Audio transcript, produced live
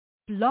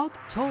Blog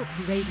Talk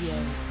Radio.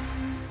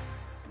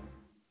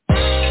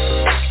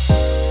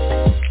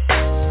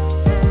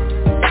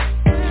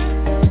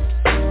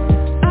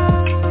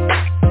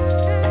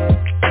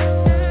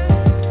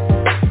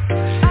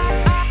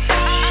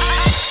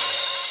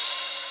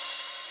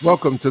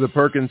 Welcome to the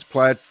Perkins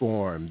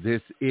Platform.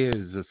 This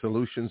is a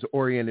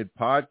solutions-oriented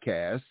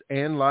podcast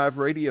and live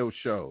radio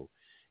show.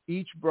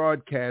 Each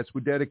broadcast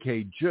we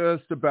dedicate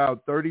just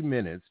about 30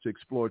 minutes to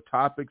explore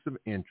topics of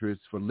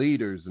interest for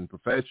leaders and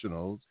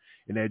professionals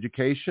in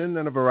education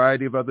and a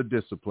variety of other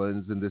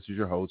disciplines. And this is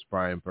your host,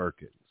 Brian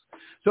Perkins.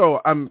 So,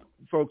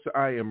 folks,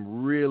 I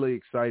am really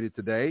excited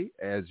today,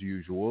 as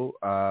usual,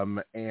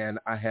 and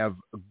I have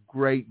a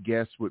great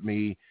guest with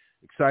me.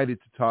 Excited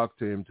to talk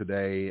to him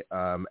today.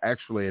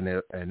 Actually,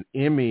 an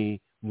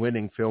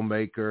Emmy-winning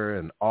filmmaker,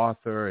 an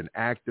author, an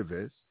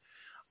activist.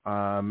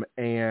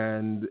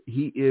 And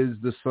he is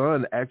the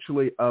son,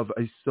 actually, of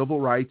a civil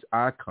rights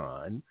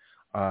icon,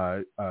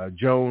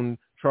 Joan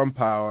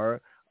Trumpauer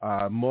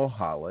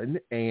Mulholland.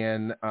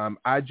 And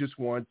I just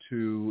want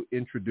to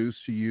introduce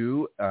to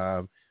you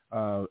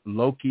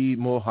Loki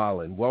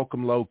Mulholland.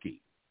 Welcome,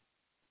 Loki.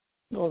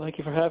 Oh, thank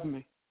you for having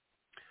me.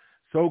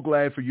 So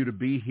glad for you to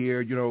be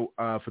here. You know,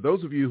 for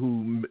those of you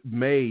who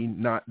may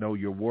not know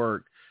your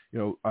work,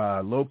 you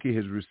know, Loki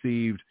has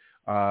received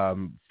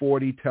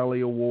 40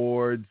 Telly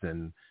Awards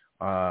and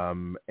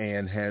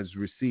has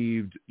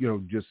received, you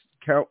know, just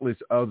countless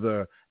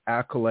other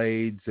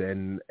accolades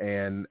and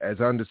as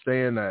I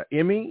understand,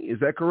 Emmy. Is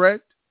that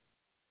correct?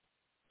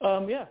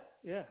 Yeah.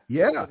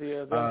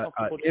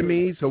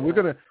 Emmy. So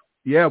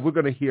we're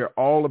gonna hear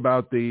all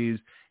about these.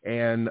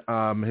 And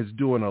is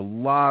doing a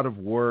lot of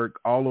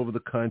work all over the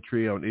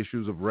country on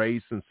issues of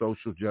race and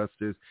social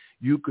justice.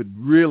 You could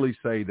really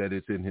say that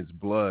it's in his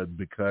blood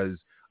because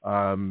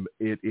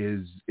it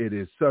is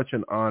such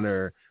an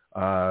honor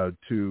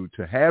to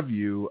have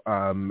you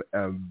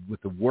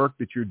with the work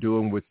that you're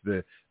doing with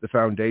the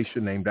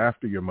foundation named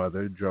after your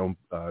mother, Joan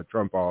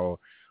Trumpauer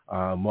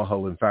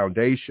Mulholland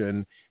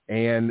Foundation,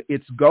 and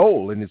its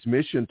goal and its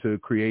mission to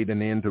create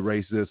an end to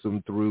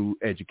racism through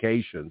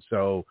education.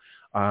 So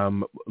a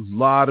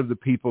lot of the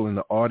people in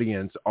the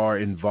audience are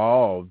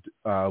involved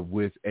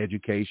with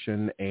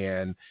education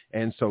and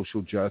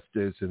social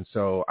justice. And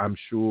so I'm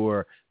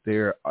sure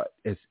they're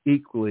as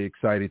equally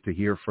excited to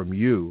hear from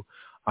you.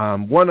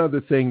 One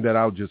other thing that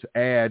I'll just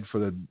add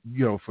for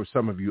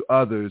some of you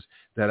others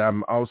that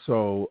I'm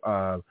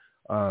also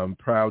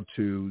proud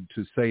to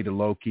say to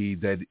Loki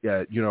that,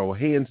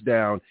 hands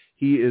down,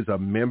 he is a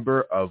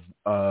member of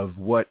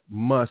what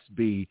must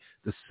be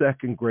the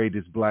second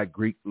greatest Black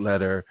Greek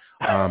letter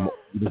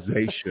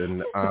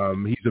organization.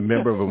 He's a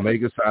member of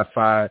Omega Psi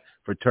Phi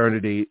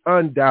fraternity,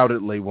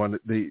 undoubtedly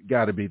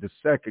got to be the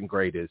second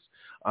greatest.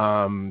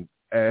 So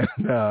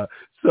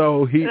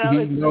he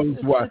knows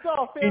why.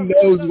 He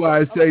knows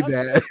why I say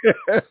that.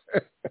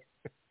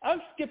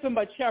 I'm skipping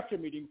my chapter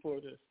meeting for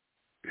this.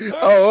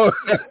 Oh,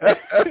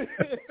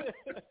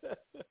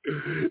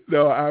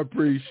 no, I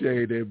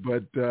appreciate it.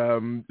 But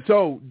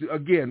so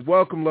again,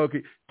 welcome,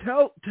 Loki.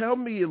 Tell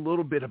me a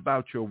little bit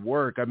about your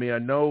work. I mean, I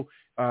know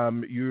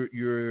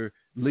you're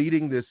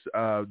leading this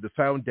the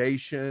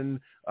foundation.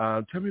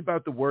 Tell me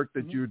about the work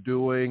that you're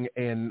doing,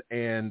 and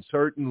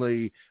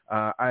certainly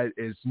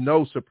it's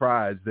no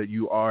surprise that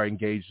you are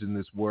engaged in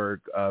this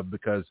work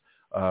because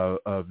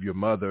of your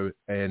mother,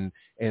 and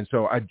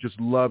so I'd just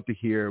love to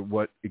hear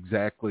what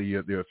exactly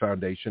your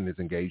foundation is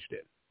engaged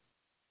in.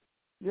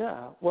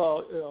 Yeah,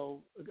 well,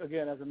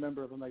 again, as a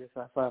member of Omega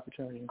Psi Phi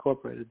Fraternity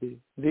Incorporated,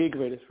 the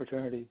greatest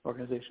fraternity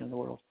organization in the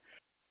world,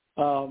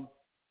 I'm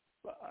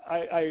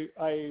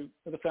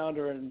the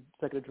founder and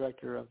executive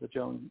director of the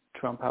Joan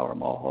Trumpauer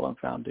Mulholland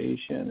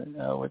Foundation,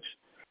 which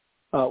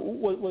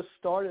was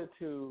started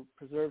to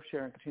preserve,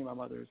 share, and continue my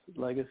mother's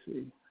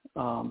legacy,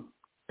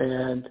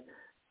 and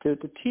to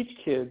teach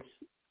kids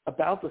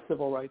about the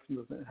civil rights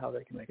movement and how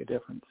they can make a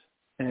difference.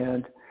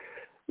 And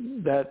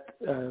that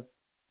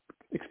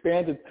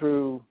expanded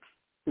through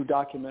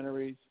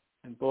documentaries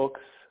and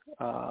books,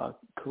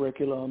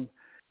 curriculum,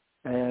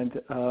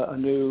 and our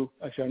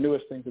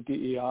newest thing, the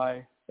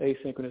DEI,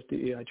 asynchronous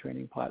DEI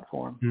training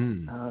platform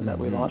that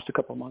we launched a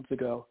couple of months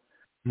ago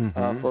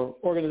for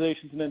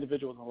organizations and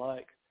individuals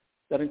alike,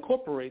 that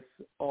incorporates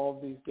all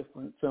of these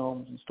different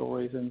films and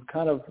stories and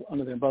kind of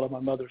under the umbrella of my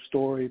mother's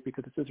story,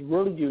 because it's this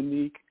really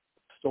unique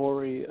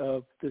story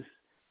of this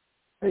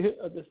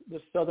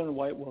Southern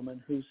white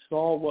woman who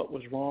saw what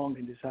was wrong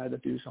and decided to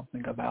do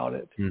something about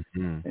it.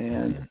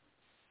 And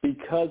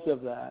because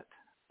of that,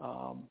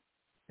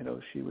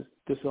 she was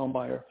disowned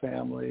by her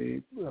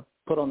family,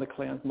 put on the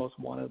Klan's most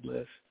wanted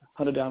list,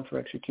 hunted down for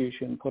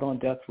execution, put on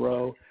death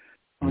row,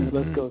 and the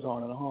list goes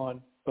on and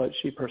on, but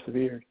she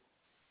persevered.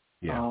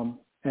 Yeah.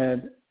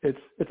 And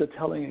it's a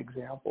telling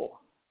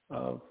example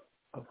of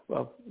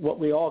what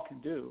we all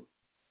can do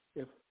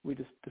if we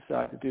just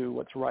decide to do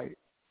what's right,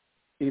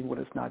 even when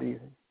it's not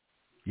easy.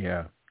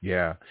 Yeah.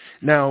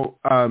 Now,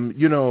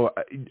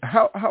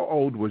 how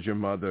old was your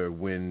mother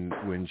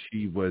when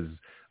she was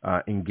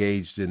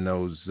engaged in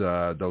those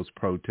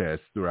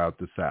protests throughout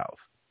the South?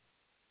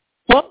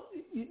 Well,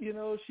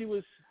 she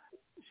was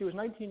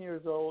 19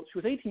 years old. She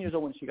was 18 years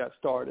old when she got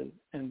started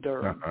in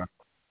Durham. Uh-huh.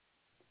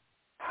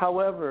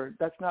 However,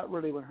 that's not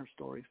really when her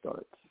story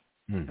starts.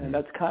 Mm-hmm. And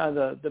that's kind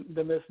of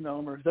the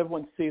misnomer.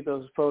 Everyone sees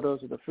those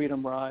photos of the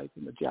Freedom Rides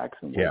and the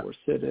Jackson War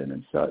sit-in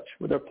and such,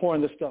 where they're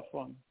pouring this stuff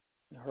on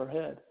her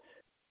head.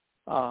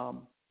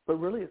 But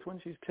really, it's when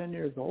she's 10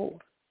 years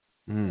old.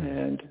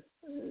 And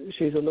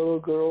she's a little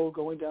girl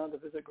going down to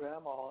visit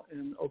Grandma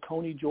in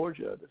Oconee,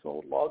 Georgia, this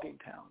old logging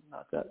town,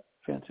 not that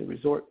fancy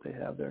resort they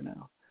have there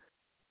now.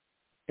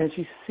 And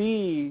she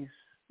sees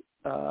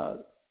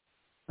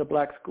the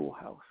black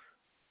schoolhouse,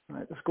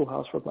 right? The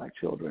schoolhouse for black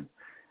children.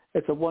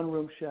 It's a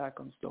one-room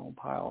shack on stone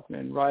piles,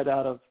 and right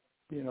out of,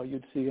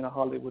 you'd see in a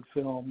Hollywood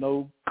film.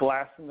 No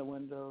glass in the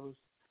windows,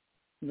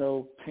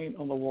 no paint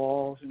on the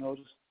walls,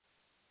 just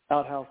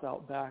outhouse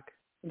out back.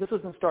 And this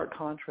is in stark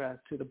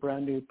contrast to the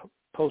brand new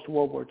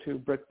post-World War II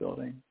brick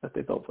building that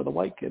they built for the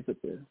white kids at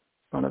the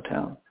front of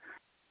town.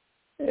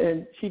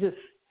 And she said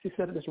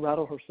it just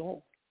rattled her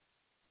soul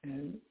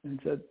and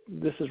said,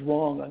 this is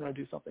wrong. I'm going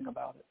to do something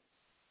about it.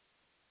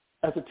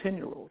 As a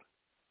 10-year-old,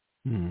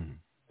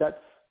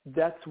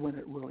 that's when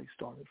it really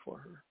started for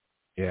her.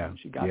 Yeah. When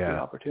she got the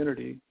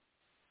opportunity,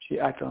 she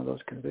acted on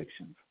those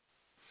convictions.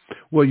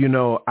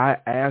 Well, I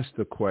asked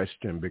the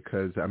question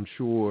because I'm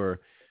sure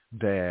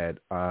that,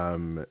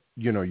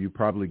 you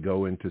probably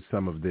go into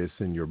some of this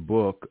in your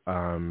book.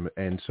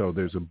 And so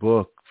there's a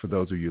book, for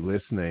those of you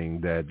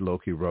listening, that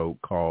Loki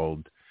wrote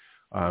called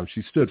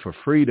She Stood for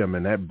Freedom.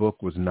 And that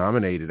book was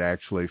nominated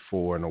actually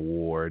for an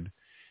award.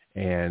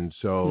 And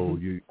so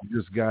you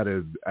just got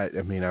to,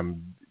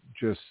 I'm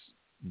just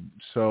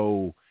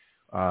so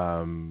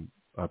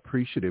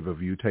appreciative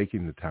of you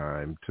taking the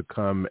time to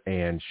come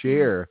and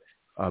share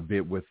a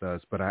bit with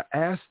us. But I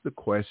asked the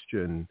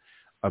question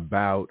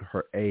about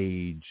her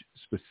age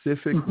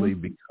specifically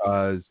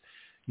because,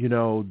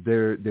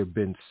 there have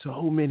been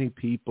so many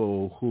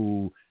people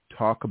who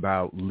talk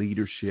about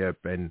leadership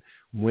and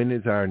when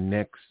is our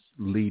next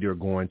leader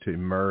going to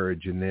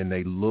emerge, and then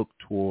they look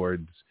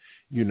towards,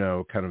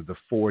 kind of the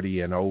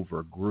 40 and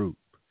over group.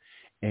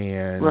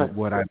 And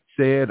what I've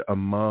said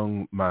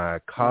among my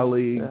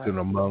colleagues and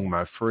among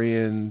my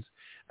friends,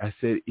 I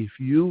said, if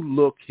you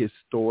look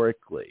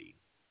historically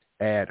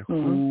at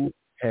who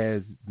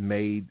has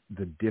made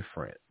the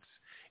difference,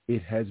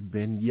 it has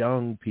been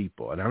young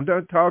people. And I'm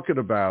not talking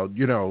about,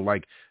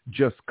 like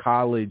just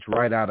college,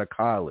 right out of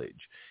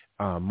college.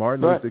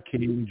 Martin Luther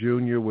King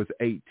Jr. was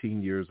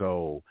 18 years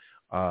old.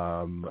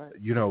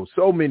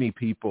 So many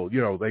people,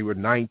 they were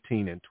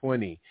 19 and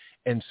 20.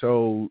 And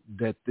so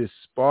that this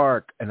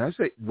spark, and I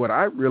say what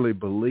I really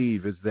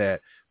believe is that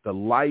the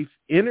life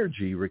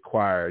energy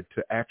required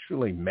to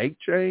actually make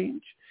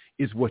change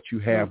is what you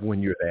have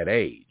when you're that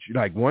age.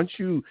 Like once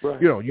you're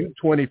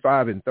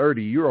 25 and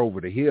 30, you're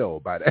over the hill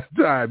by that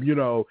time,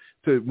 to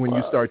when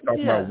you start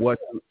talking about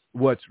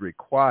what's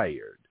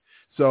required.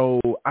 So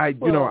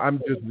I'm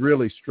just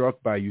really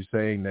struck by you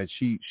saying that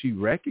she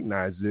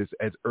recognized this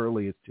as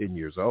early as 10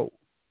 years old.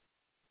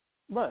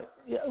 Right.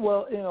 Yeah.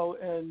 Well,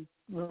 and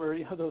remember,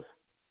 those,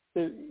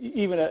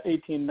 even at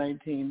 18,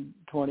 19,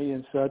 20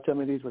 and such,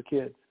 these were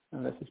kids.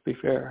 And let's just be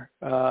fair.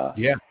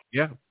 Yeah.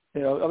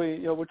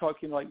 We're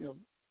talking like,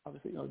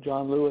 obviously,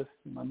 John Lewis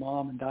and my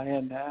mom and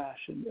Diane Nash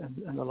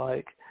and the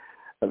like.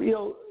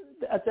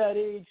 At that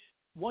age,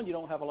 one, you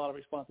don't have a lot of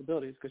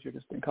responsibilities because you're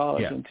just in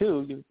college, and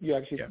two, you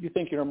actually you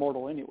think you're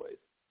immortal anyways,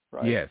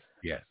 right? Yes.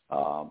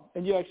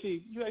 And you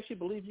actually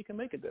believe you can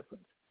make a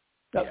difference.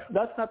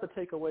 That's not to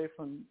take away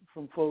from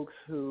folks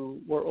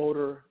who were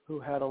older, who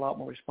had a lot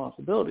more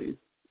responsibilities,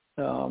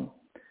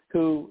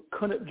 who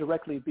couldn't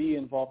directly be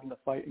involved in the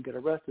fight and get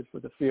arrested for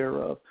the fear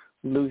of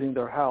losing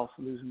their house,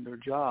 losing their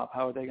job.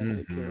 How are they going to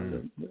take care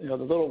of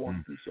the little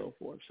ones and so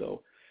forth?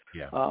 So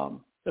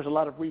there's a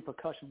lot of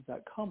repercussions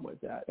that come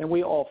with that, and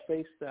we all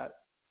face that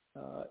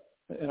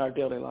in our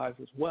daily lives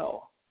as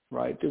well,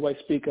 right? Do I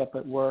speak up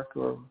at work,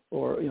 or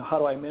how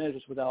do I manage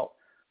this without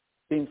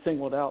being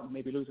singled out and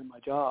maybe losing my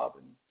job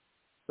and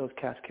those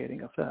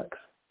cascading effects?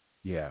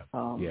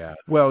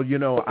 Well,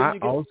 I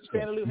also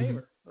Fannie Lou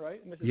Hamer,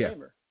 right, Mrs.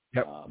 Hamer.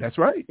 Yep, that's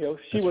right.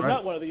 She was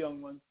not one of the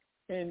young ones,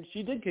 and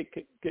she did get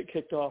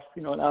kicked off,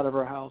 and out of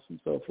her house and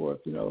so forth.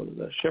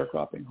 The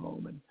sharecropping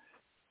home,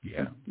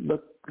 and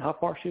look how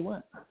far she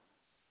went.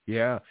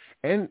 Yeah.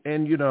 And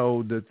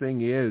the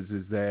thing is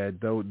that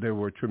though there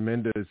were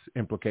tremendous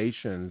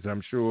implications,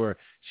 I'm sure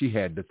she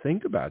had to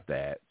think about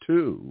that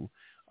too.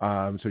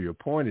 So your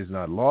point is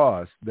not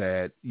lost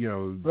that,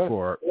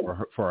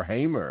 for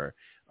Hamer,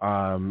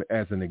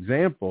 as an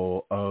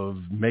example of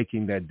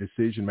making that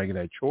decision, making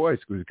that choice,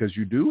 because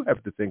you do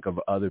have to think of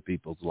other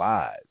people's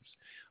lives,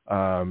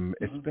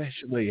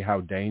 especially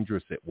how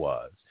dangerous it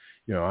was.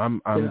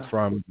 I'm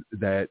from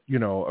that,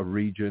 a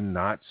region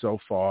not so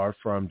far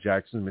from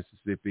Jackson,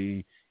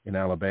 Mississippi, in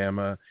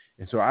Alabama.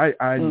 And so I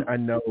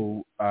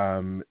know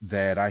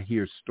that I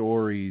hear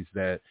stories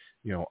that,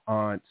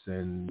 aunts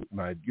and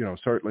my,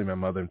 certainly my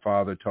mother and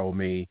father told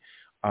me.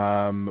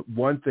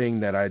 One thing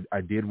that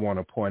I did want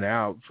to point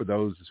out for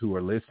those who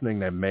are listening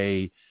that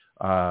may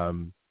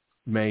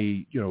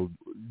may,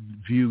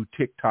 view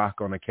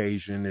TikTok on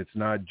occasion. It's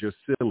not just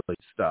silly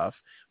stuff,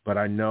 but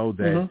I know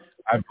that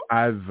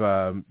I've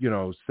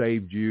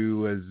saved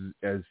you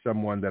as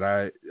someone that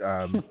I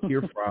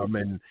hear from,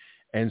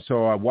 and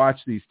so I watch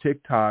these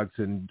TikToks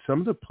and some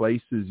of the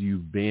places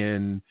you've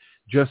been,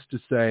 just to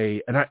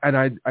say, and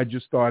I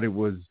just thought it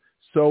was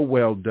so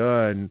well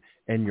done.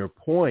 And your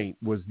point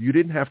was you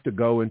didn't have to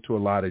go into a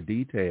lot of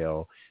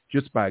detail,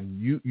 just by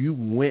you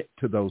went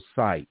to those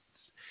sites.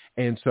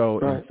 And so,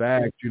 in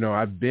fact,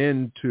 I've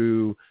been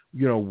to,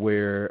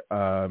 where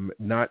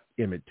not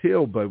Emmett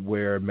Till, but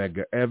where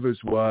Medgar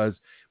Evers was.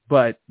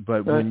 But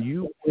when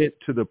you went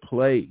to the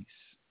place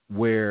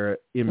where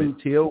Emmett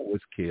Till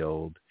was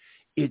killed,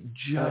 it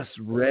just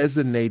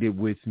resonated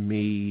with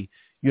me,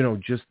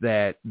 just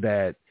that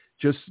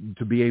just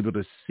to be able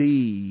to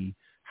see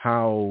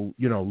how,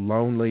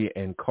 lonely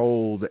and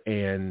cold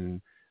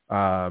and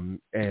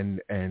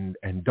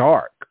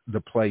dark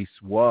the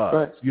place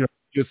was.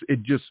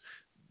 It just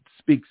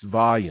speaks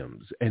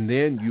volumes. And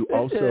then you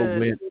also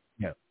went,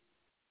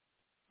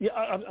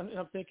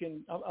 I'm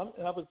thinking.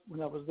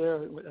 When I was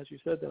there, as you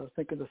said, I was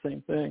thinking the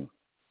same thing.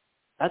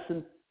 That's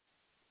in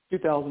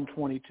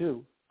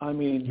 2022. I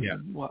mean,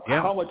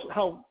 how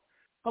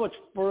much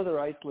further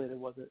isolated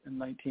was it in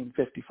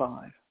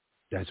 1955?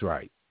 That's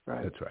right.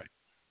 Right. That's right.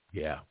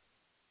 Yeah.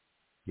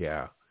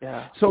 Yeah.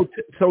 So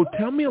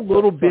tell me a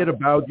little bit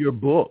about your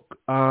book.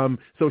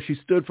 So She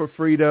Stood for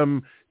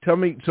Freedom. Tell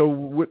me,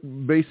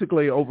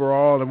 basically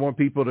overall, I want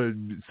people to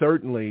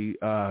certainly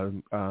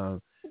buy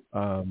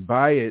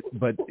it,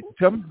 but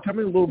tell me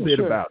a little bit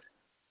about it.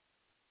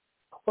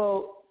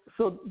 Well,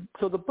 so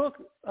the book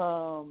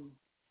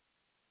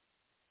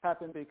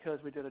happened because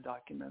we did a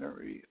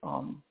documentary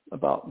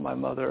about my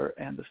mother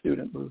and the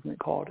student movement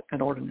called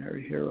An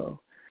Ordinary Hero.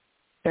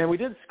 And we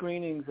did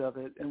screenings of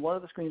it, and one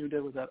of the screenings we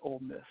did was at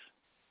Ole Miss.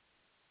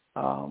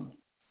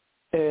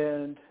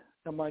 And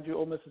now, mind you,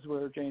 Ole Miss is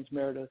where James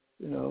Meredith,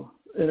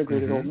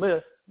 integrated Ole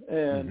Miss.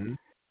 And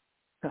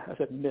I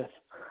said myth.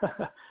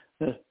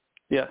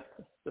 Yeah,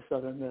 the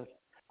Southern myth.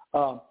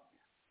 And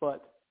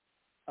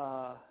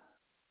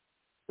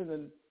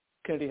then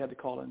Kennedy had to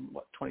call in,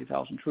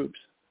 20,000 troops,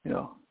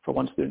 for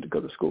one student to go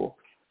to school.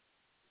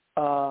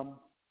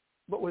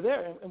 But we're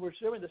there, and we're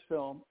showing this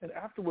film, and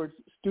afterwards,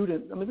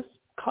 this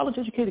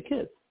college-educated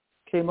kids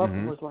came up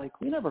and was like,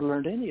 we never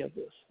learned any of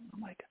this.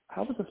 I'm like,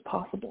 how is this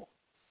possible?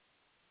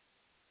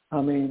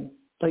 I mean,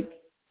 I'm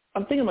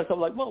thinking to myself,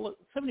 well, look,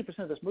 70%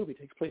 of this movie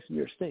takes place in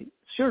your state.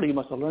 Surely you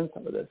must have learned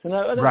some of this. And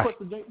of course,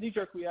 the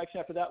knee-jerk reaction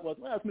after that was,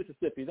 well, it's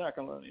Mississippi. They're not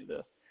going to learn any of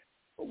this.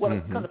 But what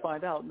I've come to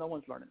find out, no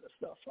one's learning this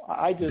stuff.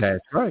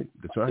 That's right.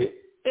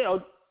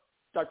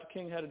 Dr.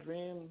 King had a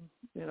dream,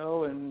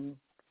 and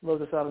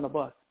rode us out on a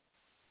bus.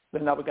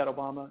 Then now we got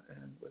Obama,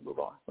 and we move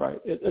on, right?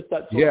 It's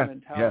that sort of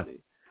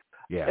mentality.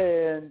 Yeah.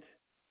 And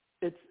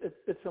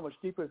it's so much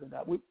deeper than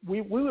that.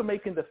 We were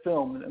making the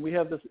film, and we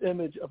have this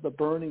image of the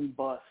burning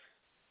bus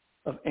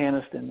of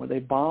Anniston, where they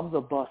bombed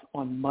the bus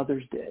on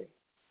Mother's Day.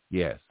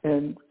 Yes.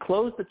 And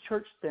closed the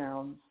church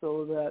down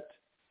so that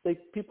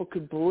people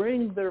could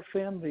bring their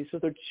families, so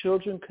their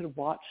children could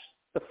watch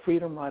the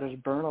Freedom Riders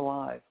burn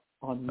alive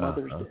on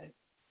Mother's Day.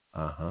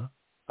 And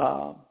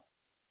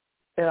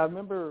I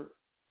remember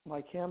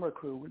my camera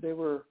crew, they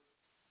were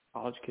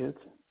college kids,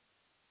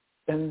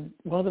 and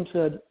one of them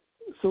said,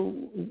 so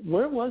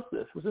where was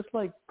this? Was this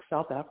like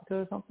South Africa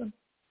or something?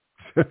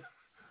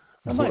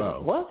 I'm like,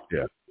 what?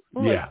 Yeah.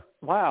 Like,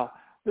 wow,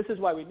 this is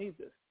why we need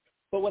this.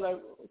 But what I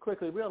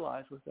quickly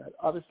realized was that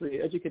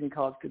obviously educating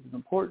college kids is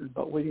important,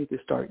 but we need to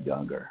start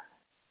younger.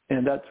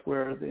 And that's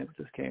where the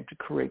emphasis came to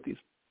create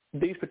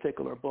these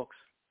particular books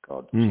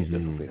called She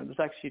Stood for Freedom. There's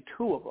actually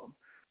two of them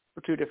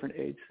for two different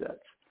age sets.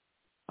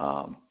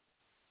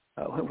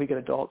 When we get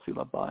adults who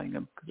love buying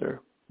them because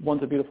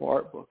one's a beautiful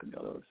art book and the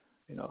other is,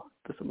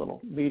 just a little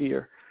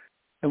meatier.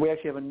 And we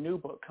actually have a new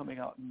book coming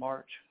out in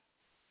March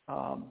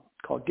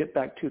called Get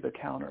Back to the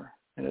Counter.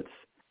 And it's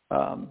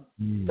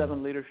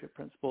 7 leadership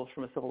principles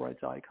from a civil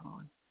rights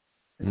icon.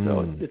 And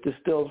so it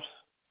distills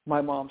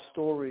my mom's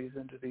stories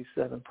into these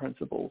 7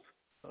 principles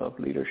of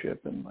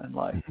leadership and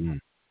life.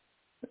 And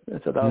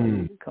so that'll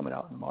be coming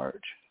out in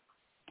March.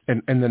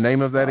 And the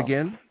name of that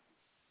again?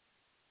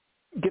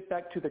 Get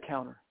Back to the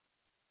Counter.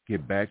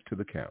 Get Back to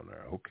the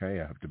Counter. Okay,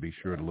 I have to be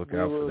sure to look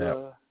out for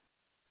that.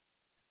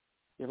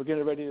 We're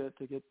getting ready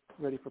to get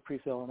ready for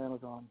pre-sale on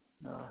Amazon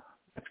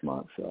next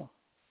month. So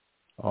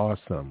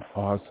awesome.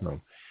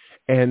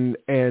 And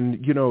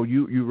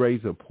you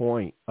raise a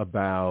point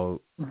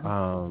about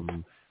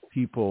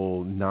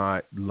people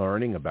not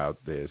learning about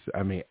this.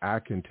 I mean, I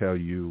can tell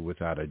you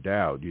without a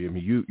doubt.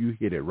 You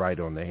hit it right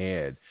on the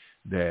head.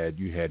 That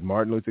you had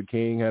Martin Luther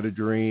King had a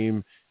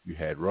dream. You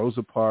had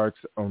Rosa Parks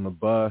on the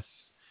bus,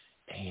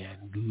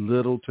 and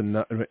little to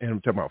nothing. And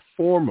I'm talking about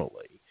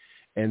formally.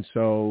 And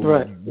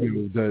so,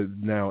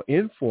 now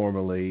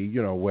informally,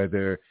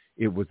 whether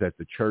it was at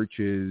the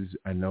churches,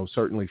 I know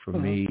certainly for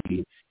me,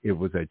 it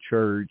was at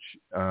church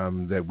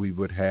that we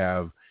would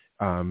have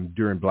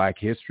during Black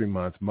History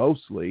Month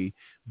mostly,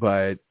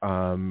 but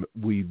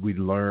we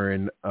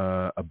learn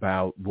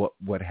about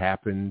what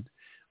happened.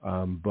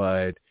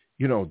 But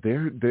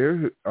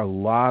there are a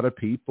lot of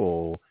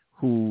people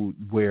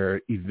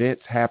where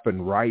events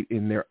happen right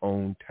in their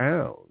own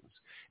towns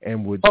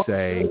and would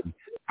say,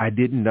 I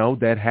didn't know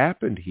that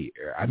happened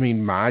here. I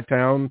mean, my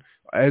town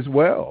as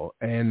well.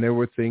 And there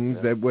were things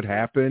that would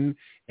happen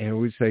and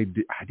we'd say,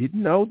 I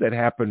didn't know that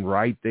happened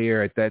right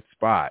there at that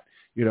spot,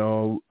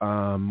 and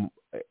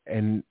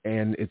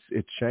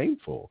it's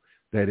shameful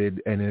that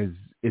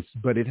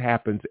but it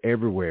happens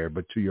everywhere.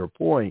 But to your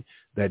point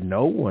that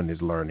no one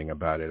is learning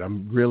about it,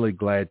 I'm really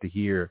glad to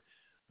hear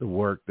the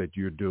work that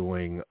you're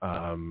doing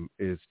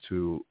is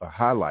to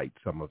highlight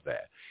some of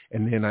that.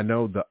 And then I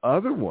know the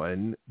other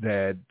one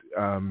that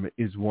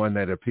is one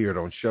that appeared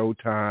on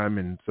Showtime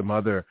and some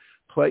other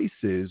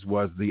places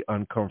was The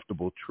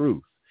Uncomfortable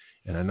Truth.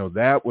 And I know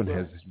that one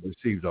has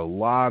received a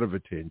lot of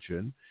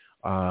attention.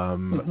 Tell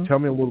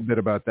me a little bit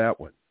about that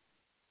one.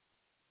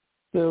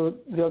 So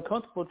The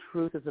Uncomfortable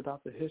Truth is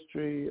about the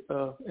history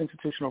of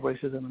institutional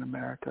racism in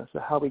America, so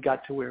how we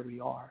got to where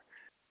we are.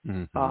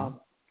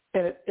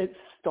 And it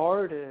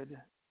started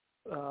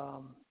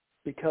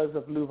because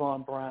of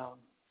Luvon Brown,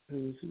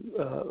 who's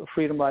a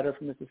freedom rider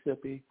from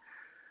Mississippi.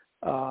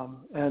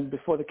 And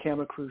before the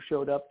camera crew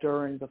showed up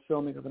during the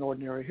filming of An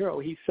Ordinary Hero,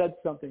 he said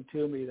something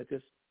to me that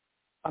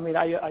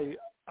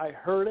I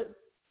heard it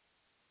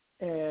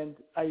and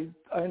I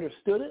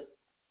understood it,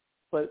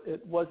 but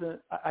it wasn't.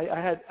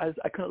 I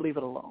couldn't leave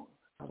it alone.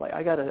 I was like,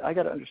 I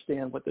gotta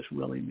understand what this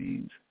really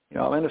means. I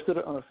understood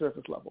it on a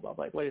surface level. I was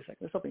like, wait a second,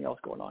 there's something else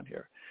going on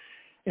here.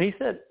 And he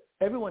said,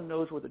 everyone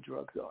knows where the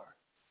drugs are,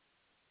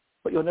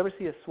 but you'll never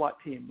see a SWAT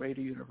team raid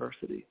a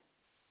university,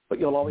 but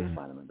you'll always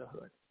find them in the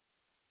hood.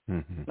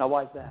 Now,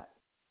 why is that?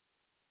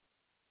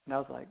 And I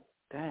was like,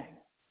 dang.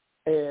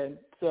 And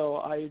so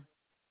I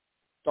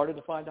started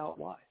to find out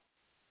why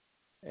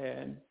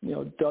and,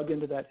 dug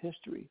into that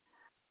history.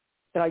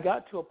 And I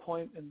got to a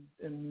point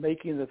in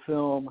making the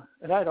film,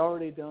 and I'd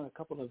already done a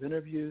couple of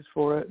interviews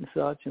for it and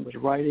such and was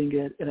writing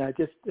it, and it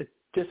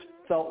just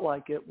felt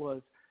like it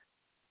was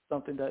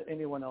something that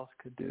anyone else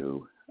could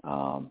do.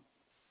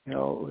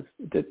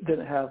 It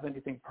didn't have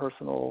anything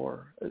personal,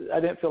 or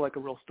I didn't feel like a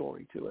real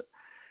story to it.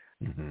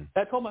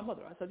 I told my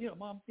mother, I said,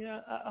 Mom,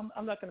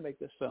 I'm not going to make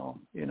this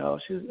film.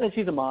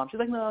 She's a mom. She's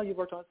like, no, you've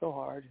worked on it so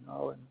hard,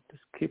 and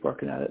just keep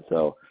working at it.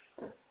 So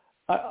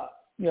I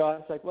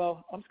was like,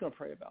 well, I'm just going to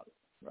pray about it.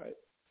 Right.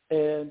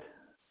 And,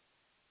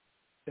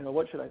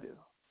 what should I do?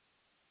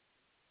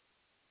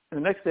 And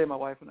the next day, my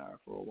wife and I were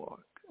for a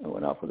walk. I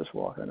went out for this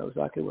walk. I know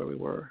exactly where we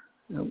were,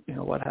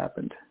 what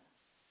happened.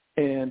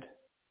 And,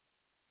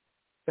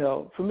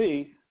 for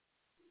me,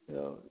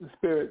 the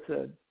Spirit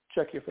said,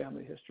 check your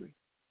family history.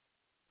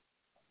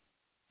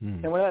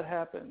 And when that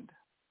happened,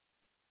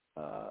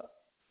 a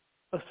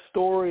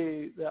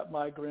story that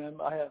I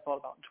hadn't thought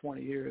about in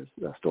 20 years,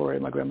 a story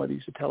my grandmother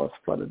used to tell us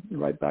flooded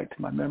right back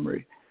to my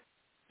memory.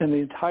 And the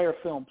entire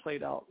film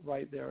played out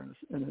right there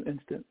in an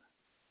instant.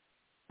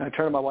 And I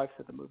turned to my wife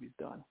and said, the movie's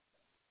done.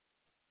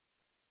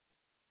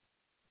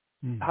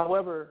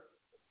 However,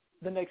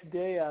 the next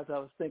day, as I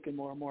was thinking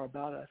more and more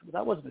about it, I said, well,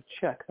 that wasn't a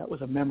check. That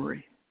was a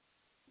memory.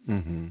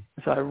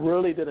 So I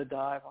really did a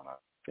dive on our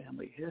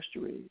family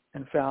history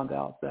and found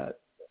out that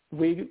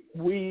we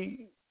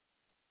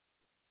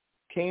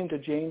came to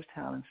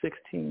Jamestown in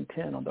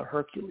 1610 on the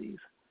Hercules.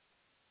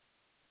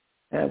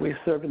 And we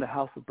served in the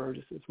House of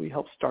Burgesses. We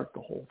helped start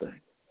the whole thing.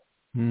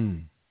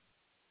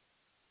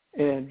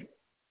 And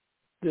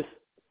this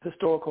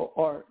historical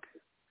arc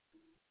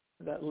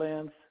that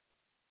lands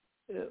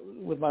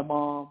with my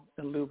mom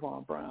and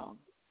Luvon Brown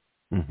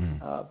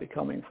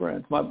becoming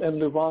friends.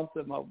 And Luvon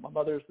said my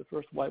mother's the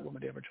first white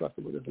woman he ever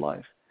trusted with his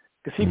life,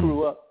 because he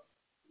grew up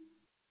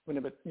when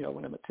Emmett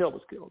Till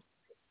was killed.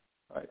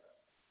 Right?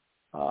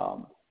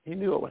 He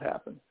knew what would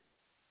happen.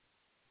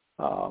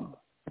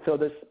 So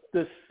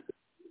this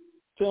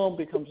film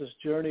becomes this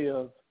journey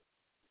of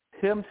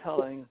him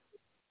telling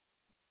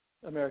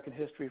American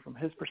history from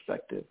his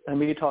perspective, and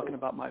me talking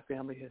about my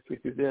family history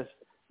through this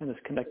and this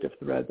connective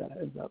thread that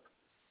ends up,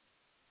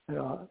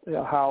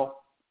 how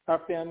our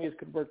families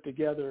could work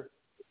together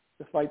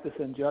to fight this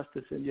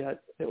injustice, and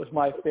yet it was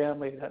my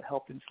family that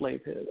helped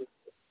enslave his.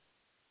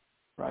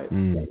 Right?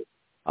 And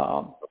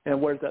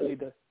where does that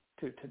lead us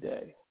to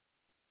today?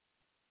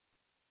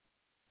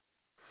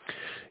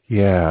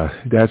 Yeah,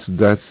 that's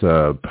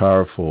a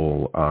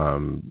powerful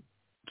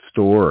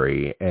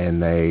story,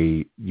 and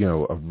a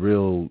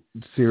real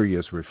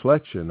serious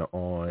reflection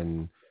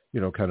on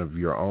kind of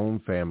your own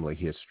family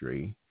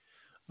history,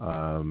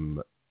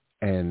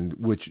 and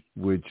which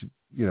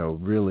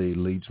really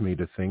leads me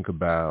to think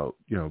about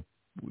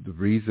the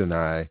reason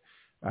I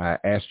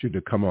asked you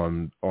to come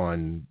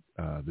on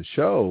the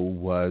show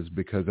was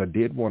because I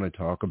did want to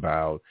talk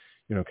about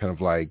kind of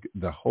like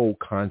the whole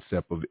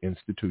concept of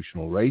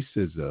institutional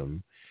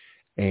racism.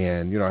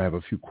 And, I have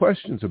a few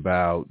questions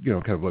about,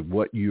 kind of like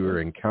what you're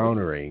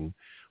encountering,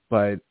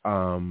 But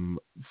from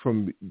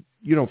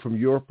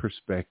your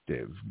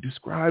perspective,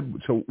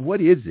 describe. So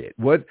what is it?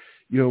 What,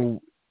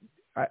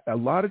 a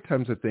lot of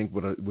times I think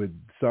with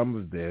some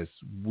of this,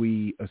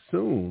 we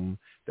assume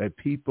that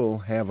people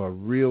have a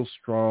real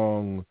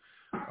strong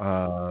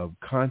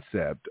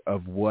concept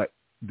of what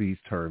these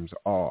terms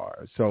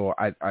are. So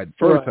I'd like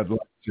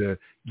to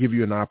give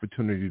you an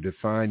opportunity to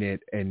define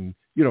it and,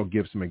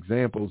 give some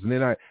examples. And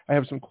then I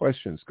have some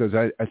questions, because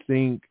I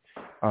think,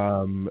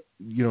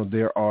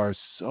 there are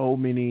so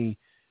many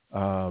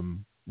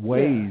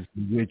ways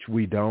in which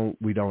we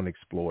don't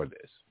explore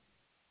this.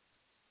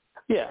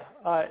 Yeah.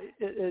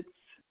 It's,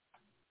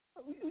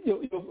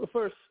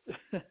 first,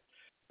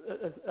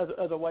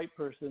 as a white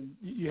person,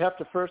 you have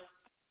to first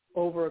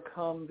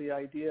overcome the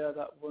idea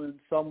that when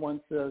someone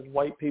says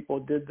white people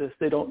did this,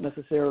 they don't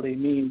necessarily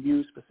mean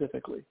you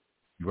specifically.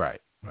 Right.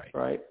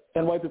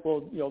 And white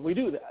people, we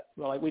do that.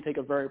 Like, we take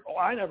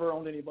I never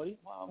owned anybody.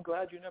 Well, I'm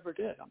glad you never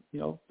did.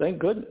 Thank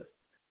goodness.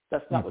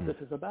 That's not what this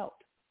is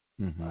about.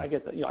 Mm-hmm. I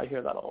get that. I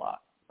hear that a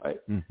lot. Right.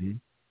 Mm-hmm.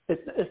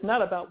 It's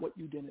not about what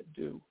you didn't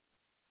do.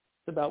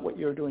 It's about what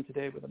you're doing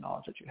today with the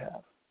knowledge that you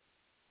have.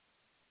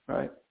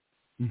 Right.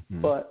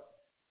 Mm-hmm. But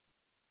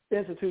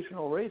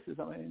institutional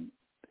racism,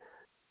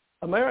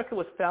 America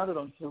was founded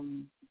on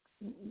some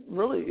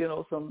really,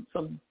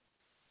 some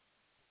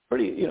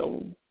pretty,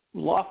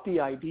 lofty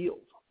ideals.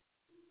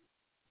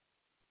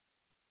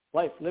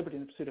 Life, liberty,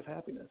 and the pursuit of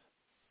happiness.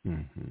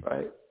 Mm-hmm.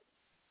 Right.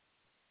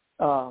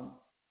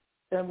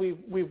 And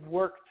we've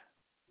worked,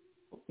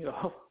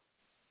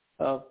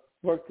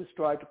 worked to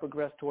strive to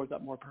progress towards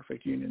that more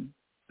perfect union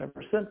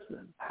ever since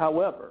then.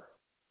 However,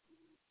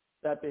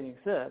 that being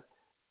said,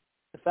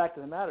 the fact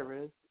of the matter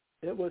is,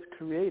 it was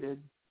created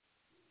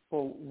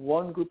for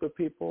one group of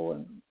people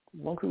and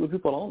one group of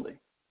people only.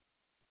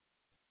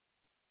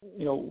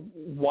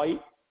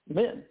 White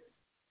men,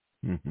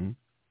 mm-hmm.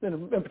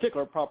 in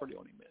particular,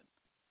 property-owning men.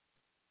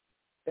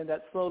 And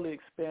that slowly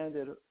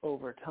expanded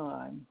over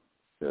time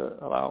to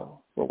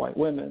allow for white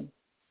women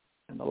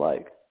and the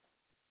like.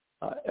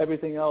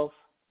 Everything else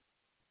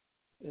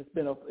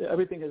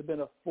everything has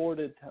been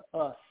afforded to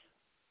us.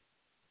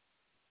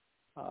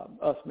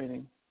 Us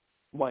meaning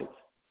whites,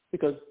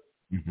 because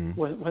mm-hmm.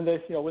 when they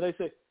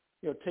say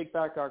take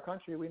back our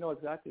country, we know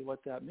exactly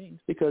what that means.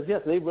 Because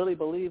yes, they really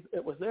believe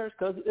it was theirs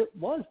because it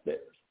was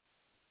theirs,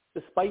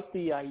 despite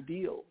the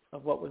ideals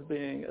of what was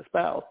being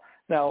espoused.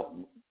 Now,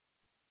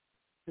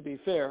 to be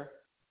fair,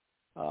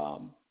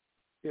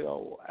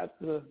 at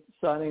the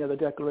signing of the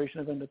Declaration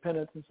of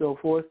Independence and so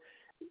forth,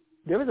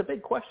 there was a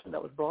big question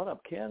that was brought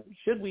up.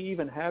 Should we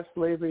even have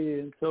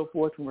slavery and so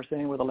forth when we're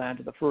saying we're the land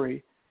of the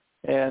free?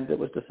 And it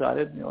was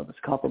decided, this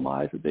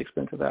compromise at the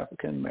expense of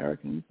African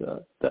Americans,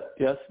 that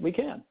yes, we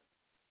can,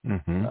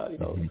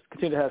 mm-hmm.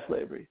 Continue to have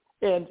slavery.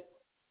 And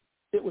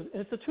it was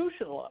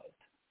institutionalized,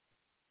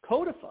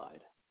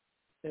 codified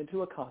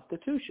into a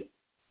constitution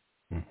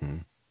mm-hmm.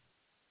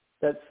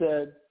 that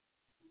said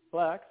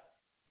blacks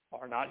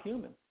are not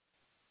human.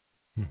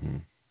 Mm-hmm.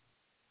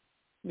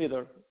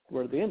 Neither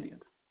were the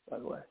Indians, by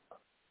the way.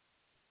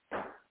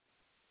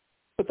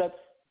 But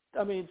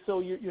so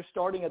you're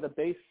starting at the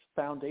base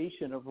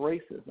foundation of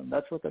racism.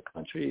 That's what the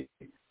country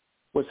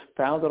was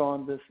founded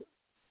on, this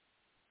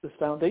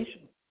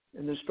foundation,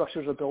 and the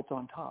structures are built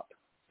on top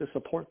to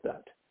support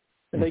that.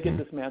 And they get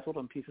dismantled,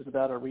 and pieces of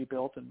that are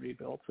rebuilt and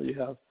rebuilt. So you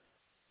have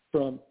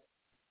from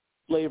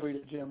slavery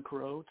to Jim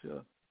Crow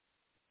to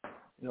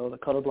the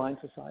colorblind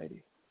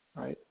society,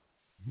 right?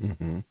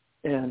 Mm-hmm.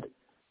 And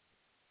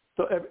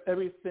so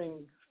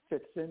everything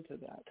fits into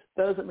that.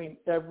 That doesn't mean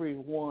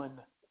everyone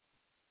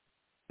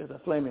is a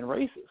flaming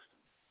racist,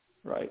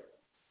 right?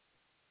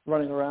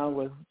 Running around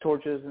with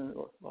torches,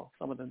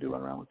 some of them do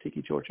run around with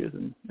tiki torches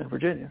in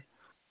Virginia,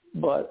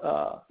 but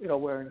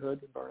wearing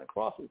hoods and burning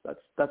crosses.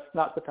 That's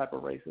not the type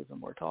of racism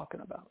we're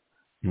talking about.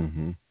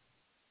 Mm-hmm.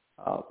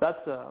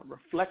 That's a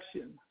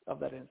reflection of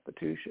that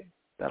institution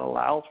that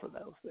allows for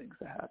those things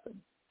to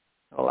happen,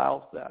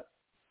 allows that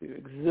to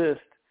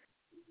exist,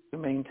 to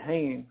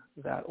maintain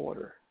that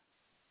order.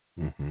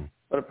 Mm-hmm.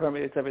 But it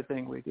permeates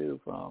everything we do,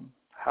 from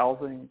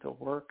housing to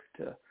work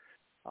to,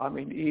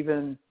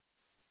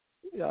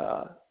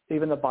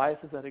 even the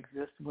biases that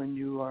exist when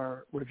you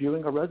are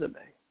reviewing a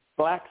resume.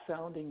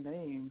 Black-sounding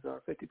names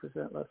are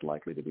 50% less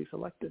likely to be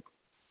selected.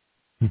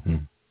 Mm-hmm.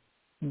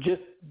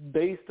 Just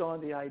based on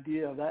the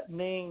idea that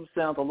name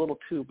sounds a little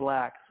too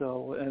black,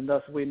 and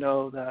thus we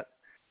know that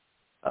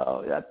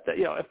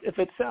if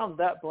it sounds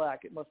that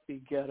black, it must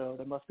be ghetto.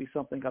 There must be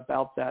something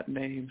about that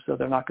name, so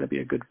they're not going to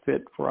be a good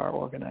fit for our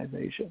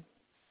organization.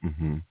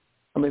 Mm-hmm.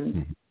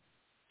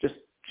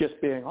 Just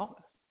being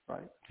honest,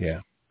 right?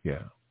 Yeah.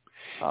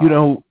 Let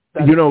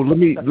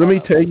me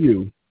tell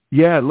you.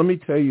 Yeah, let me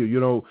tell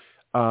you.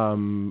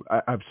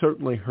 I've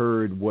certainly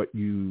heard what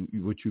you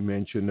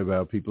mentioned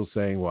about people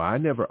saying, "Well, I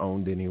never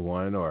owned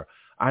anyone," or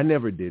 "I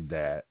never did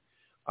that,"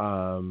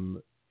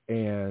 and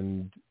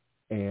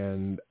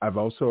I've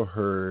also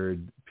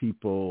heard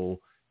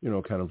people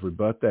kind of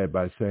rebut that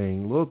by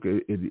saying, look,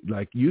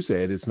 like you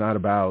said, it's not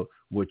about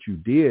what you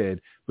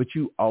did, but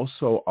you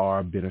also are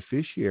a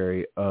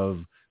beneficiary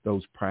of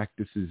those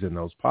practices and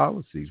those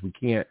policies. You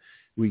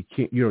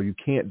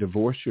can't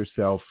divorce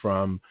yourself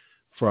from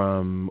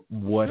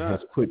what has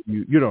put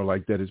you,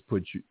 that has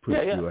put you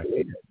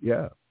ahead.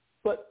 Yeah.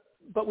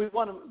 But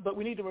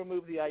we need to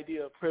remove the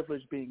idea of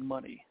privilege being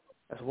money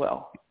as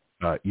well.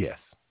 Yes.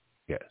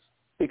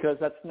 Because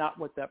that's not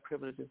what that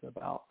privilege is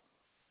about.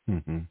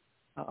 Mm-hmm.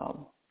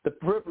 The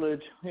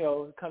privilege,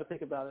 kind of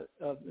think about it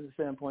in the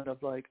standpoint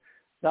of like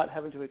not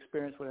having to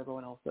experience what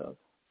everyone else does.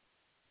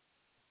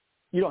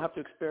 You don't have to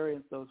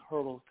experience those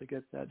hurdles to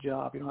get that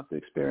job. You don't have to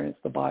experience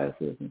the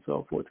biases and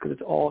so forth because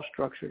it's all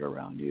structured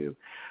around you.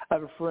 I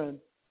have a friend,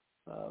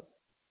 my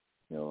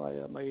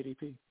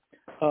ADP.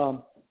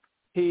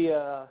 He,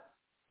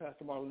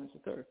 Pastor Marlon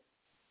III.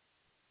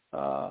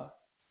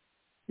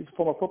 He's a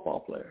former football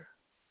player.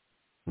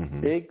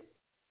 Mm-hmm. Big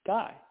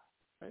guy,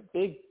 right?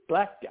 Big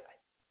black guy.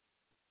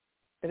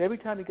 And every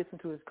time he gets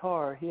into his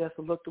car, he has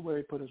to look to where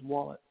he put his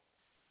wallet.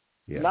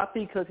 Yeah. Not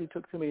because he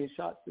took too many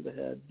shots to the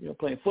head,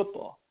 playing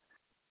football,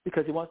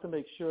 because he wants to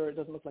make sure it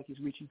doesn't look like he's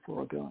reaching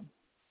for a gun.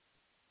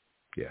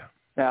 Yeah.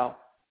 Now,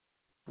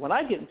 when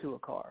I get into a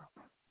car,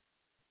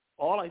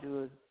 all I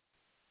do is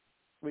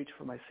reach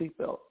for my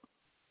seatbelt.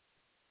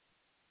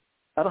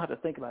 I don't have to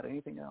think about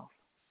anything else.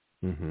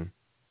 Mm-hmm.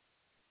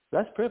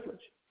 That's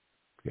privilege.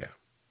 Yeah.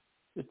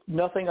 It's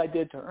nothing I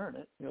did to earn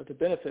it, to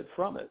benefit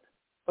from it.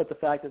 But the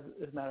fact is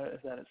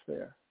that it's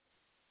there.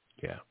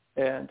 Yeah.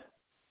 And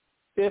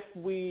if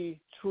we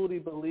truly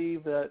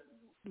believe that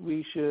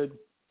we should,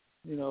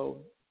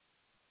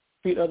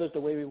 treat others the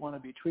way we want to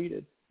be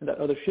treated, and that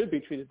others should be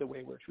treated the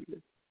way we're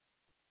treated,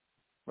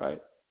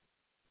 right?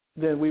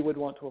 Then we would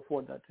want to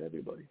afford that to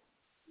everybody,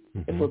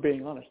 if we're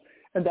being honest.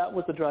 And that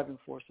was the driving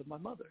force of my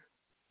mother.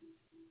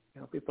 A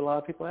lot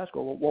of people ask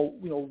her, well,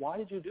 why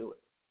did you do it?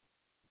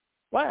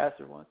 Well, I asked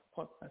her once.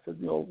 I said,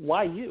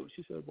 why you?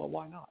 She said, well,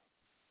 why not?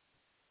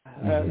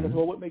 I said,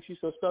 well, what makes you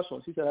so special?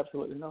 And she said,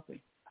 absolutely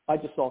nothing. I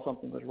just saw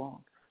something was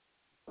wrong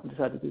and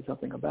decided to do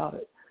something about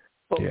it.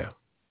 But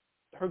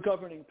her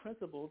governing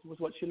principles was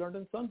what she learned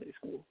in Sunday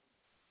school.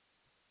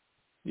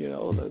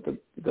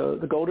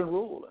 The golden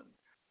rule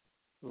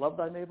and love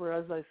thy neighbor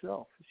as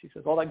thyself. She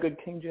says, all that good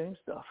King James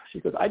stuff. She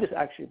goes, I just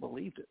actually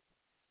believed it.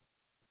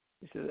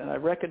 She said, and I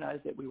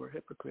recognized that we were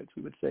hypocrites.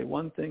 We would say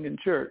one thing in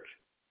church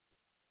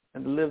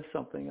and live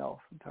something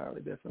else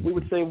entirely different. We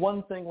would say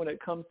one thing when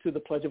it comes to the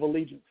Pledge of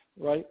Allegiance,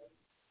 right?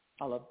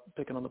 I love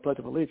picking on the Pledge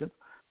of Allegiance.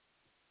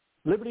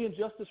 Liberty and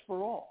justice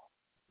for all.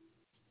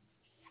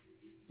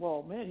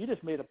 Well, man, you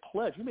just made a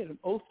pledge. You made an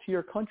oath to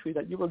your country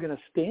that you were going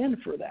to stand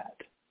for that.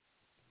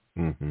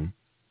 Mm-hmm.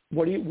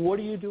 What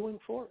are you doing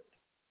for it?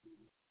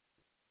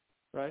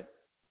 Right?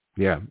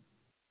 Yeah.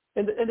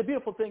 And the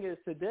beautiful thing is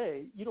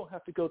today, you don't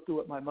have to go through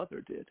what my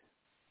mother did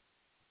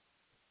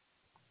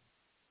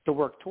to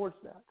work towards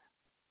that.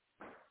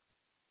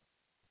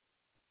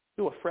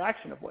 Do a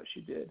fraction of what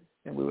she did,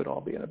 and we would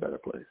all be in a better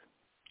place.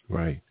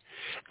 Right.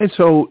 And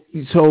so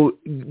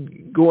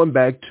going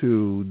back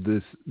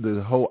to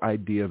the whole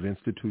idea of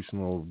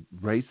institutional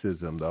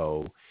racism,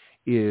 though,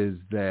 is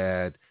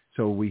that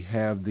so we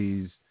have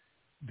these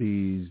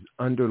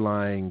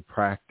underlying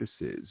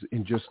practices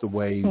in just the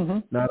way,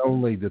 not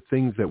only the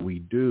things that we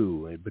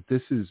do, but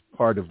this is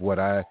part of what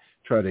I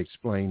try to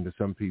explain to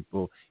some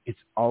people.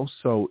 It's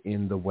also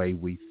in the way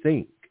we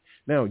think.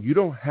 Now, you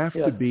don't have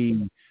to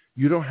be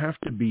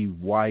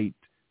white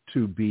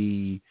to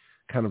be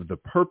kind of the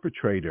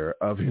perpetrator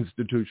of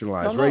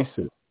institutionalized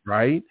racism,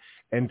 right?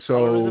 And so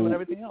colorism and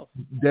everything else.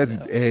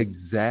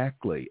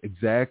 Exactly.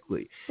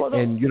 Well,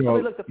 and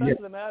look, the fact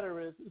of the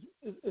matter is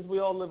we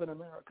all live in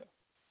America.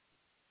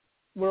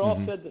 We're all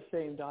fed the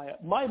same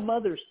diet. My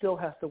mother still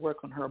has to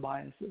work on her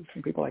biases.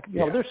 And people are like,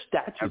 there's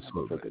statutes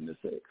for goodness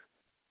sakes.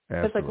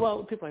 Absolutely. It's like,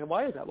 well, people are like,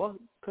 why is that? Well,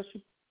 because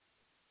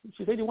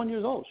she's 81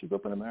 years old. She grew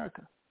up in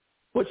America.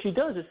 What she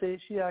does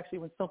is she actually,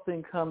 when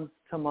something comes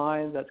to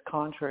mind that's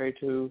contrary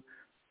to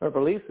her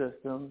belief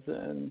systems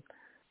and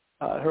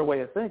her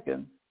way of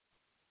thinking,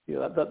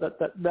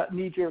 that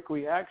knee-jerk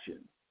reaction,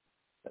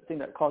 that thing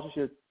that causes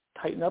you to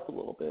tighten up a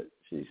little bit,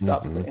 she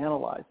stops to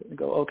analyze it and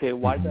go, okay,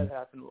 why did that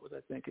happen? What was I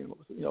thinking? What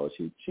was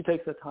she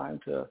takes the time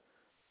to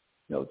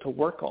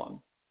work on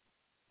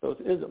those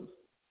isms.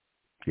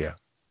 Yeah.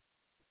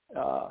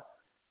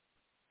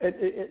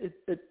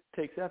 It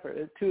takes effort.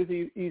 It's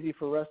too easy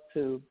for us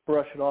to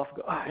brush it off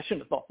and go, I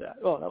shouldn't have thought that.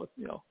 Oh, that was,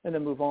 and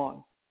then move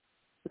on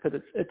because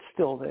it's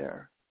still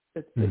there.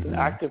 It's an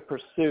active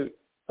pursuit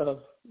of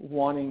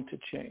wanting to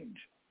change.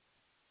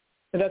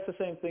 And that's the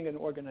same thing in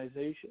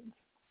organizations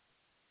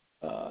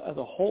as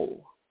a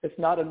whole. It's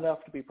not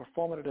enough to be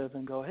performative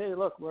and go, hey,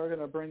 look, we're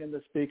going to bring in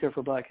the speaker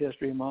for Black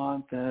History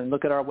Month and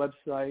look at our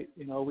website.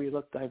 We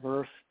look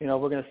diverse. We're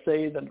going to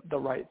say the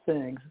right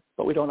things,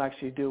 but we don't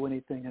actually do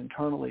anything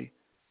internally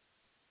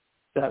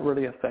that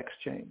really affects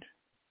change.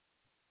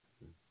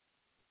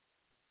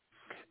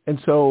 And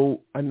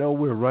so I know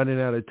we're running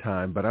out of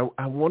time, but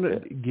I want to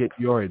get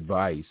your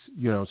advice.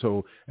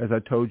 So as I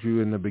told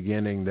you in the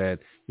beginning that,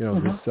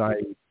 this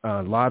site,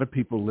 a lot of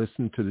people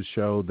listen to the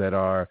show that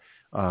are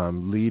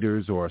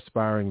leaders or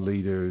aspiring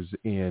leaders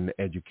in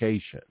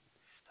education.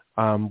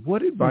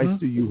 What advice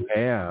do you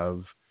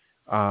have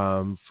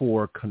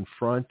for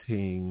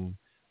confronting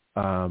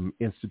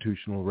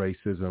institutional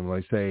racism,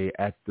 like say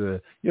at the,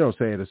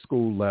 say at a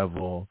school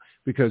level,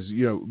 because,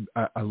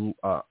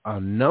 a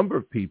number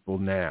of people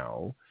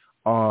now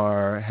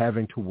are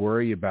having to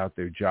worry about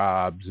their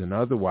jobs and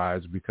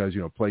otherwise because,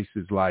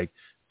 places like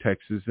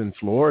Texas and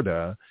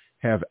Florida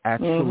have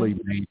actually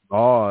made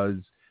laws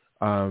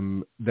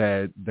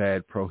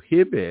that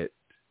prohibit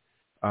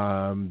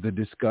the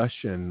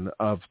discussion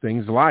of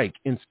things like,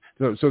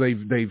 so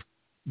they've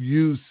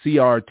use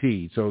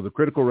CRT. So the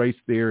critical race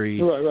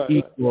theory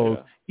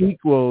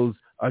equals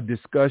a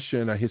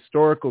discussion, a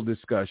historical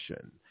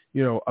discussion,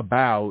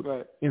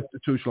 about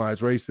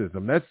institutionalized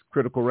racism. That's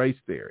critical race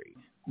theory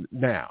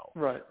now.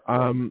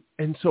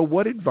 And so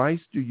what advice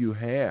do you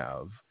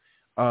have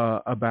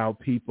about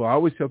people? I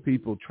always tell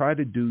people, try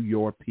to do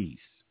your piece.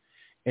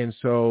 And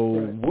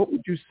so what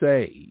would you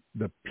say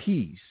the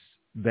piece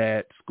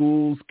that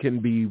schools can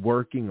be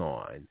working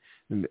on?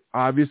 And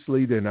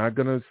obviously they're not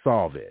going to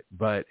solve it,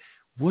 but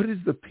what is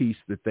the piece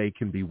that they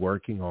can be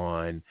working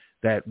on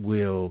that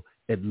will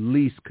at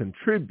least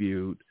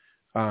contribute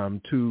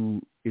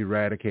to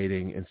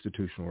eradicating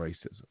institutional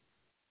racism?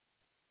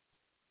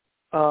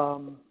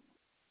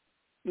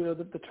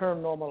 The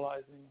term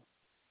normalizing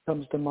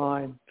comes to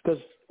mind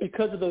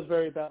because of those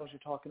very battles you're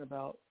talking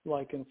about,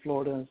 like in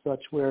Florida and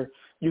such, where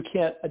you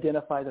can't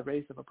identify the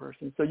race of a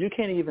person. So you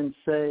can't even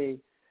say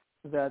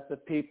that the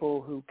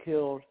people who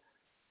killed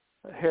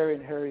Harry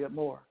and Harriet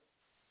Moore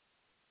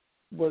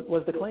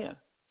was the Klan.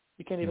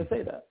 You can't even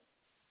say that.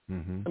 I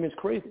mean, it's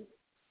crazy.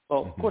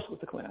 Well, of course it was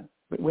the Klan.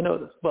 We know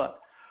this, but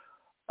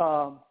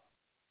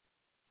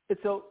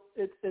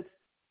it's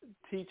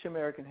teach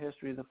American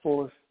history, the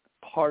fullest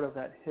part of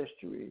that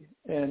history,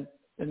 and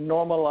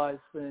normalize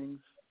things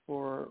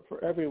for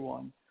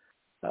everyone.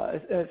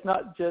 It's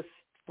not just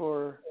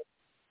for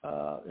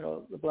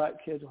the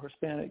black kids or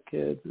Hispanic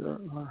kids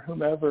or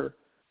whomever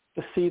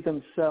to see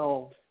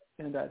themselves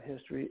in that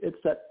history. It's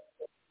that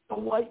the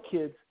white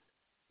kids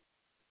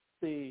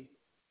see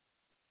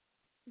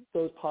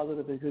those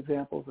positive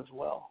examples as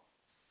well.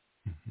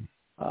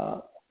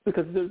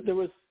 Because there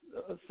was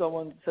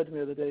someone said to me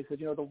the other day, said,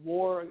 the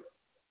war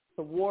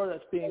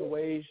that's being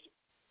waged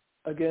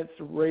against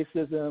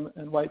racism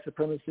and white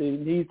supremacy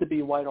needs to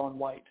be white on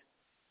white,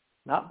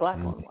 not black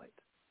on white.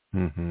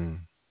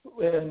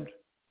 And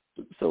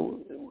so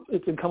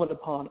it's incumbent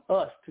upon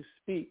us to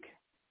speak,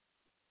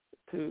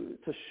 to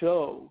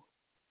show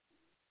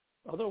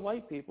other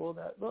white people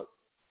that, look,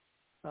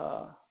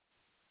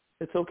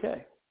 it's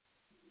okay.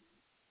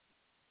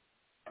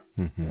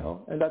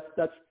 And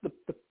that's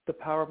the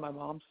power of my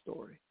mom's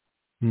story.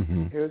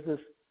 Here's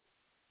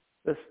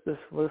this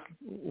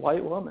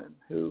white woman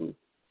who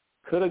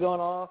could have gone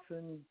off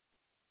and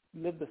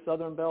lived the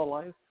Southern Belle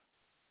life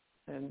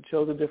and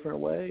chose a different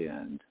way,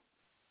 and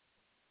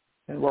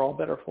we're all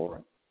better for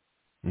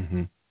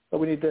it. But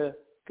we need to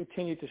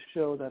continue to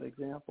show that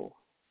example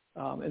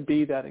and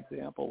be that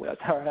example.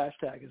 That's our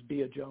hashtag, is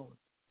Be a Joan,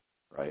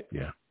 right?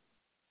 Yeah.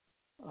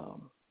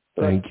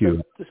 Thank you.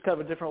 It's just kind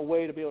of a different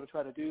way to be able to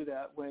try to do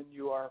that when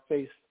you are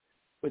faced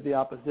with the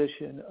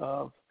opposition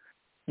of,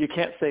 you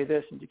can't say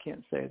this and you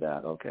can't say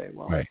that. Okay,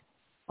 well,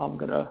 I'm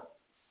going to,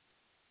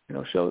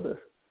 show this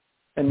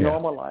and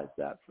normalize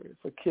that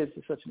for kids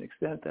to such an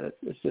extent that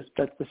that's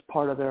just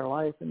part of their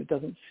life, and it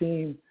doesn't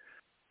seem,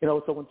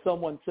 so when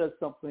someone says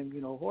something,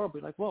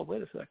 horribly, like, well,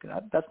 wait a second,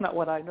 that's not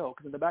what I know.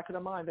 Because in the back of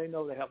their mind, they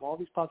know they have all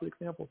these positive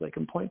examples they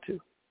can point to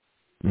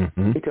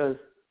because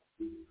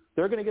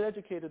they're going to get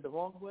educated the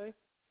wrong way,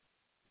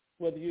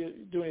 whether you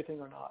do anything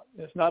or not.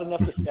 It's not enough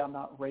to say I'm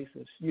not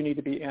racist. You need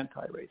to be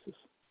anti-racist.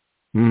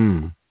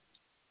 And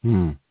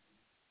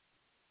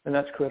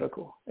that's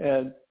critical.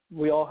 And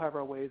we all have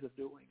our ways of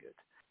doing it.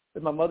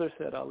 As my mother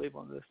said, I'll leave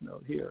on this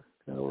note here.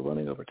 We're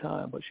running over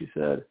time, but she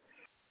said,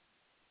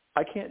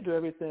 I can't do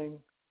everything,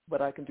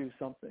 but I can do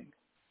something,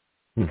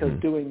 because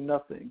doing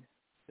nothing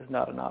is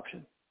not an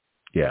option.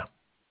 Yeah.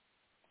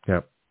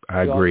 Yep.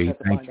 I agree. Have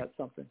to find that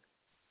something.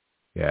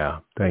 Yeah.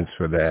 Thanks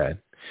for that.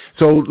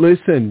 So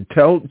listen,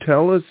 tell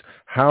us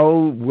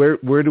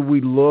where do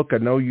we look? I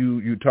know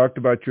you talked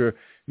about your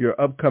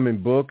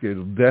upcoming book.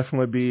 It'll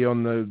definitely be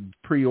on the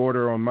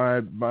pre-order on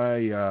my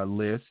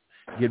list.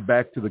 Get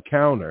Back to the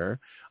Counter.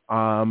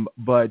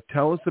 But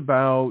tell us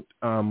about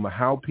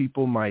how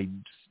people might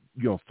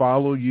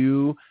follow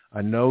you.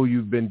 I know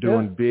you've been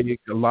doing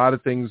a lot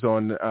of things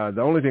on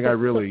the only thing I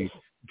really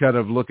kind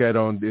of look at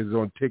is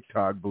on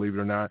TikTok, believe it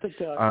or not.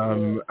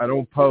 I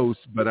don't post,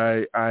 but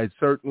I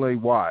certainly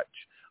watch.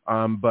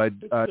 But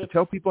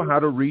tell people how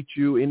to reach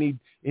you,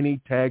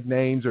 any tag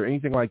names or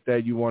anything like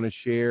that you want to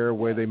share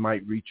where they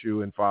might reach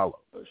you and follow.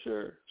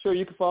 Sure.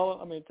 You can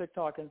follow,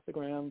 TikTok,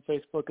 Instagram,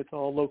 Facebook, it's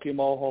all Loki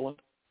Mulholland,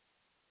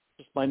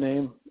 just my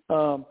name.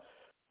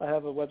 I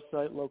have a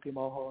website,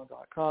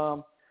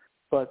 LokiMulholland.com,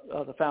 but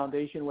the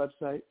foundation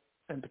website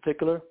in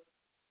particular,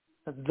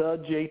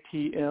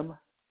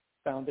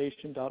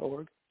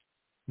 thejtmfoundation.org,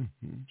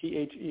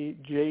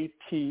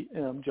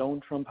 THEJTM,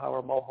 Joan Trump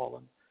Howard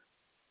Mulholland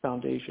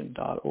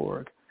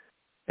Foundation.org.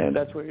 And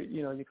that's where,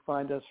 you can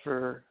find us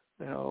for,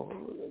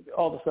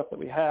 all the stuff that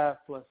we have,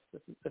 plus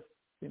if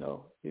you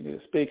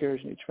need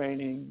speakers, you need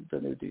training, the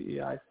new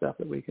DEI stuff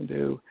that we can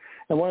do.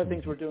 And one of the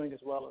things we're doing as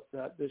well is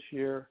that this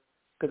year,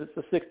 because it's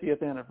the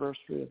 60th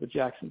anniversary of the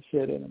Jackson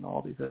sit-in and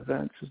all these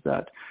events, is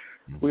that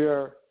we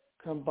are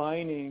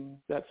combining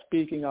that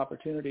speaking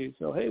opportunity.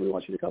 So, hey, we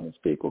want you to come and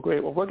speak. Well,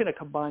 great. Well, we're going to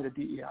combine the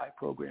DEI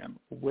program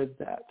with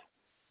that,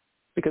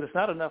 because it's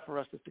not enough for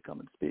us just to come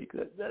and speak.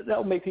 That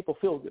will make people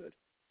feel good.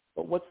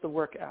 But what's the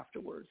work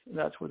afterwards? And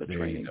that's where the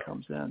training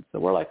comes in. So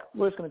we're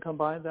just going to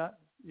combine that.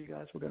 You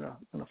guys, we're going to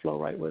flow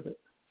right with it.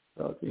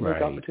 So it's a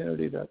unique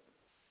opportunity that.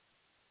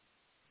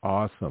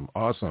 Awesome.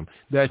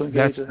 That's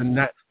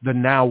the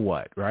now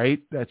what,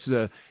 right? That's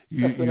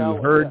you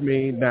heard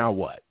me. Now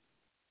what?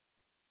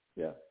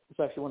 Yeah, it's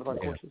actually one of our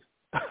courses.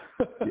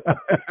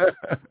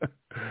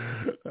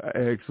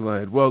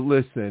 Excellent. Well,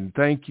 listen,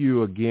 thank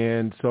you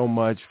again so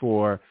much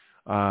for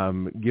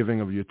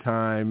giving of your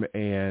time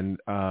and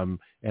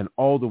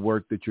all the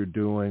work that you're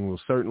doing.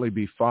 We'll certainly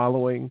be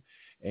following,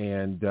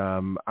 and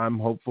I'm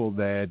hopeful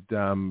that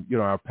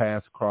our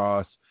paths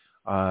cross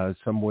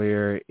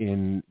somewhere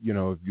in,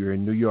 if you're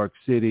in New York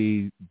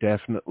City,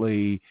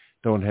 definitely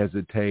don't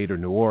hesitate, or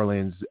New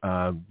Orleans,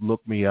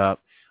 look me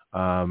up.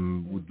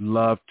 Would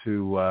love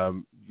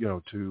to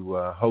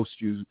host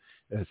you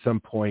at some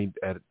point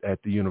at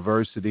the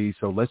university.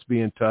 So let's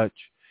be in touch.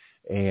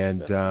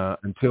 And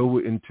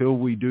until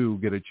we do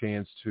get a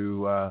chance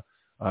to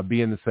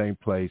be in the same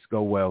place,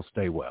 go well,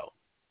 stay well.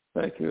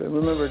 Thank you. And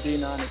remember,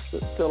 D9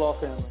 is still all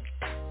family.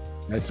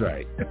 That's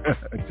right.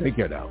 Take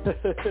care now.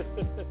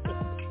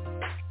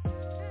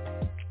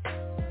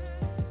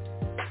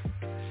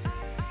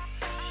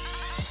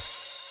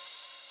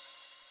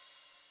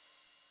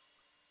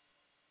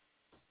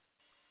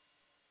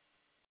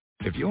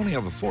 If you only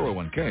have a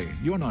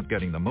 401k, you're not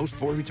getting the most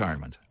for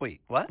retirement.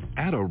 Wait, what?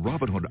 Add a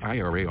Robinhood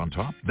IRA on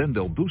top, then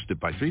they'll boost it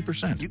by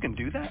 3%. You can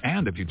do that?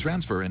 And if you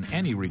transfer in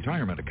any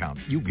retirement account,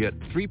 you get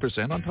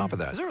 3% on top of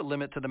that. Is there a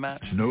limit to the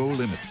match? No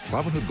limit.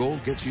 Robinhood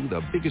Gold gets you the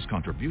biggest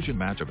contribution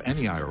match of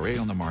any IRA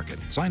on the market.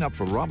 Sign up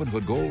for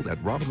Robinhood Gold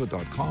at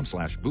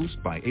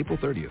Robinhood.com/boost by April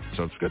 30th.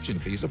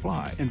 Subscription fees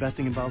apply.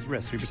 Investing involves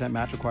risk. 3%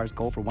 match requires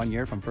gold for 1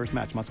 year from first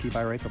match. Must keep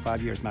IRA for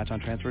 5 years. Match on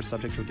transfers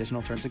subject to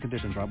additional terms and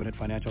conditions. Robinhood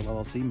Financial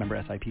LLC, member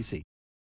SIPC.